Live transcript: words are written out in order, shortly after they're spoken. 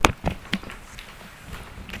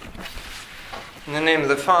In the name of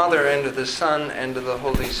the Father, and of the Son, and of the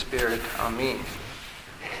Holy Spirit. Amen.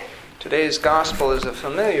 Today's gospel is a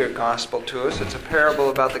familiar gospel to us. It's a parable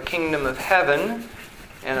about the kingdom of heaven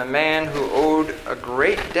and a man who owed a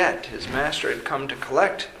great debt. His master had come to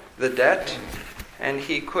collect the debt, and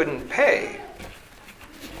he couldn't pay.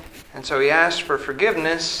 And so he asked for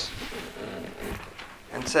forgiveness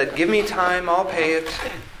and said, "Give me time, I'll pay it."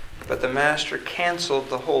 But the master canceled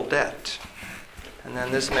the whole debt. And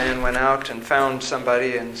then this man went out and found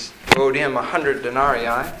somebody and owed him 100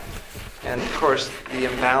 denarii. And of course, the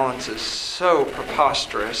imbalance is so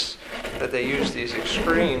preposterous that they use these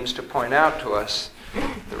extremes to point out to us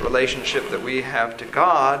the relationship that we have to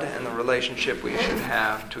God and the relationship we should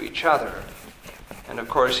have to each other. And of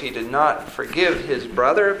course, he did not forgive his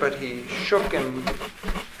brother, but he shook him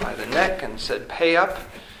by the neck and said, "Pay up,"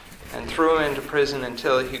 and threw him into prison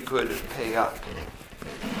until he could pay up.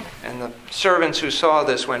 And the servants who saw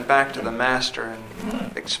this went back to the master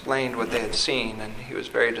and explained what they had seen. And he was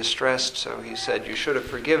very distressed, so he said, "You should have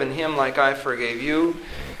forgiven him like I forgave you,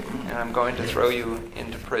 and I'm going to throw you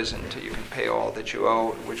into prison till you can pay all that you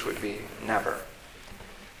owe," which would be never.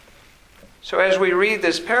 So as we read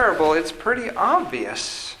this parable, it's pretty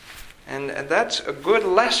obvious. And that's a good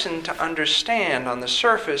lesson to understand on the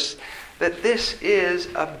surface, that this is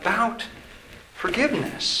about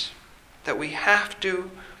forgiveness, that we have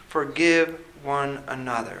to forgive one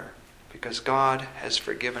another because God has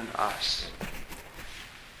forgiven us.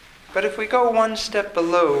 But if we go one step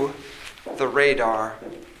below the radar,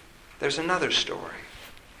 there's another story.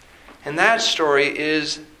 And that story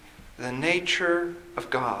is the nature of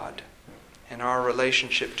God and our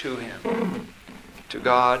relationship to Him, to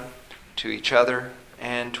God, to each other,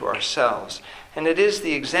 and to ourselves. And it is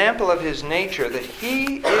the example of His nature that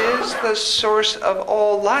He is the source of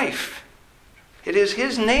all life. It is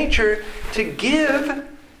His nature to give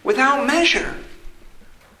without measure,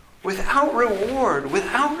 without reward,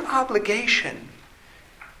 without obligation.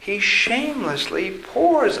 He shamelessly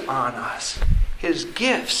pours on us His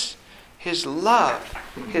gifts, His love,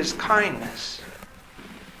 His kindness.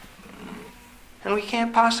 And we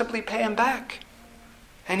can't possibly pay Him back.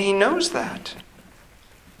 And He knows that.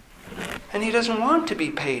 And He doesn't want to be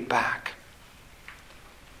paid back.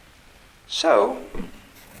 So,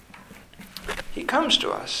 He comes to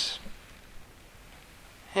us,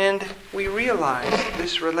 and we realize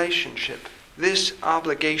this relationship, this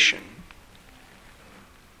obligation.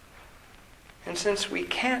 And since we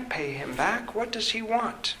can't pay Him back, what does He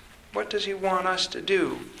want? What does He want us to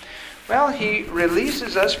do? Well, He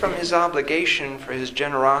releases us from His obligation for His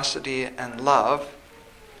generosity and love,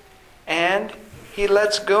 and He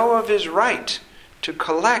lets go of His right to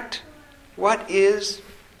collect what is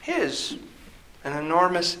His, an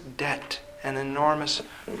enormous debt, an enormous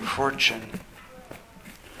fortune.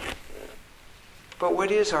 But what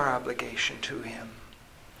is our obligation to Him?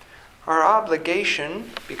 Our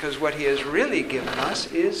obligation, because what He has really given us,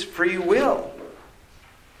 is free will.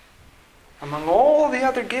 Among all the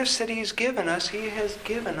other gifts that He's given us, He has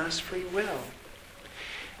given us free will.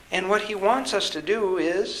 And what He wants us to do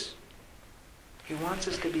is, He wants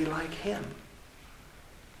us to be like Him.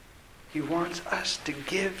 He wants us to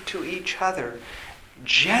give to each other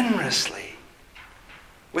generously,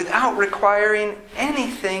 without requiring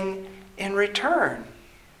anything in return.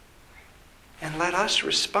 And let us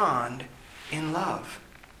respond in love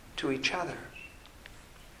to each other,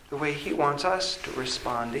 the way He wants us to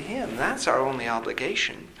respond to Him. That's our only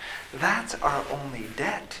obligation. That's our only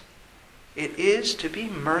debt. It is to be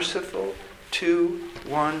merciful to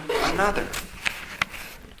one another.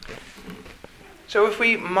 So if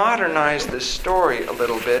we modernize this story a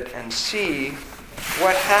little bit and see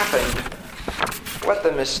what happened, what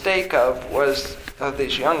the mistake was of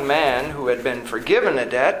this young man who had been forgiven a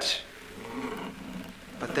debt,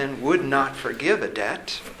 but then would not forgive a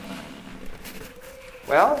debt.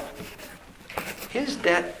 Well, his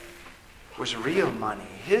debt was real money.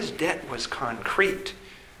 His debt was concrete.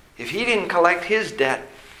 If he didn't collect his debt,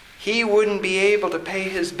 he wouldn't be able to pay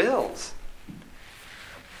his bills.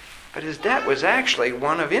 But his debt was actually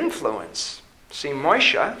one of influence. See,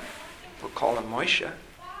 Moshe, we'll call him Moshe,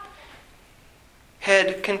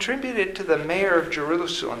 had contributed to the mayor of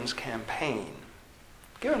Jerusalem's campaign,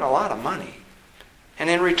 given a lot of money. And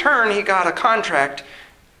in return, he got a contract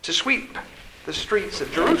to sweep the streets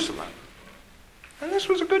of Jerusalem. And this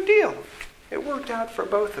was a good deal. It worked out for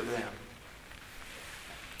both of them.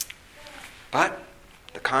 But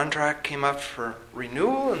the contract came up for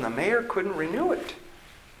renewal, and the mayor couldn't renew it.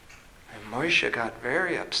 And Moshe got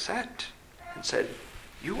very upset and said,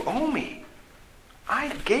 "You owe me. I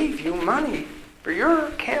gave you money for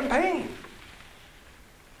your campaign."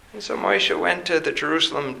 And so Moshe went to the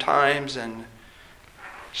Jerusalem Times and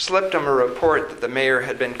slipped him a report that the mayor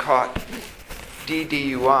had been caught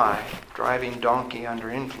DDUI, driving donkey under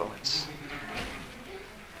influence.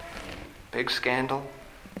 Big scandal.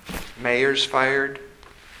 Mayor's fired.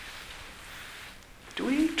 Do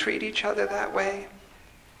we treat each other that way?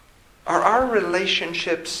 Are our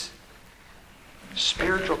relationships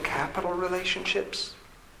spiritual capital relationships?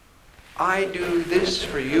 I do this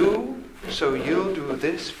for you, so you'll do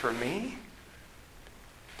this for me?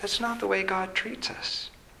 That's not the way God treats us.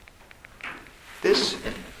 This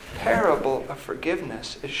parable of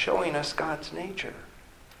forgiveness is showing us God's nature,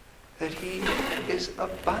 that He is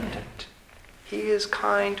abundant. He is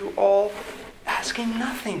kind to all, asking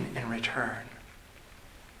nothing in return.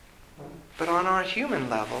 But on our human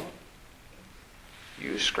level,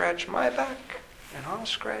 you scratch my back, and I'll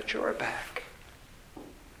scratch your back.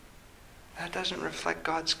 That doesn't reflect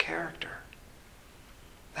God's character.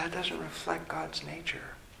 That doesn't reflect God's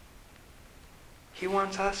nature. He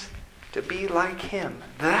wants us to be like Him.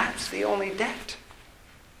 That's the only debt.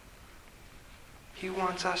 He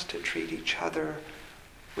wants us to treat each other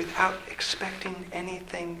without expecting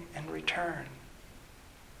anything in return.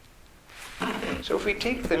 So if we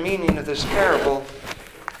take the meaning of this parable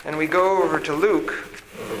and we go over to Luke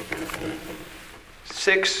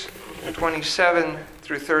 6:27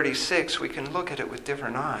 through 36, we can look at it with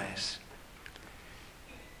different eyes.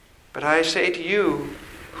 But I say to you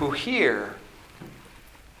who hear,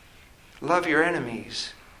 love your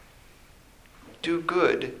enemies, do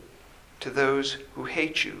good to those who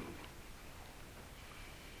hate you,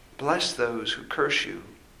 bless those who curse you,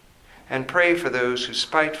 and pray for those who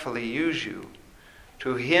spitefully use you.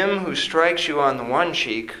 To him who strikes you on the one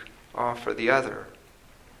cheek, offer the other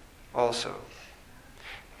also.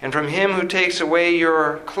 And from him who takes away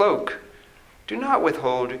your cloak, do not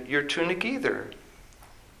withhold your tunic either.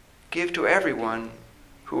 Give to everyone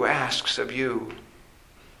who asks of you.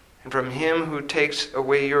 And from him who takes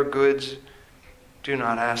away your goods, do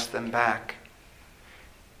not ask them back.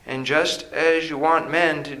 And just as you want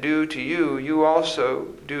men to do to you, you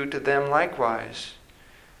also do to them likewise.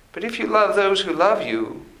 But if you love those who love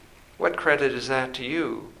you, what credit is that to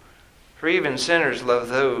you? For even sinners love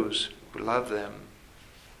those who love them.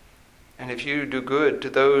 And if you do good to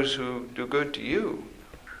those who do good to you,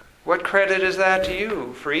 what credit is that to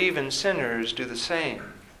you? For even sinners do the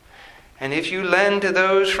same. And if you lend to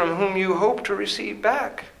those from whom you hope to receive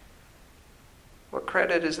back, what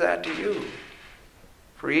credit is that to you?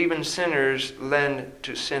 For even sinners lend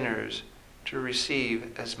to sinners to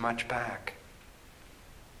receive as much back.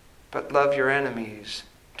 But love your enemies,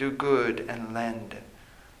 do good and lend,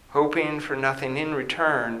 hoping for nothing in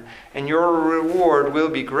return, and your reward will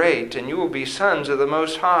be great, and you will be sons of the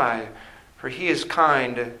Most High, for He is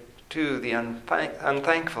kind to the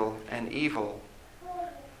unthankful and evil.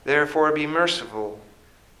 Therefore be merciful,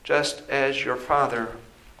 just as your Father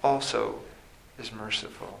also is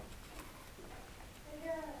merciful.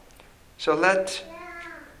 So let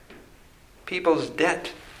people's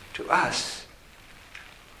debt to us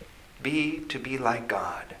be to be like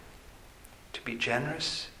God, to be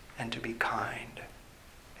generous and to be kind,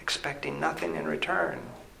 expecting nothing in return.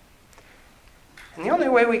 And the only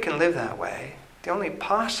way we can live that way, the only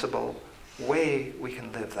possible way we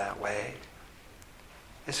can live that way,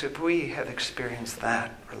 is if we have experienced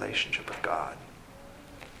that relationship with God.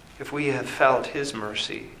 If we have felt His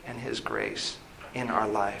mercy and His grace in our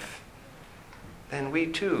life, then we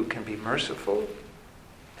too can be merciful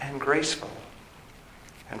and graceful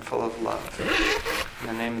and full of love. In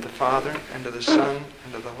the name of the Father, and of the Son,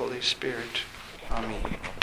 and of the Holy Spirit. Amen.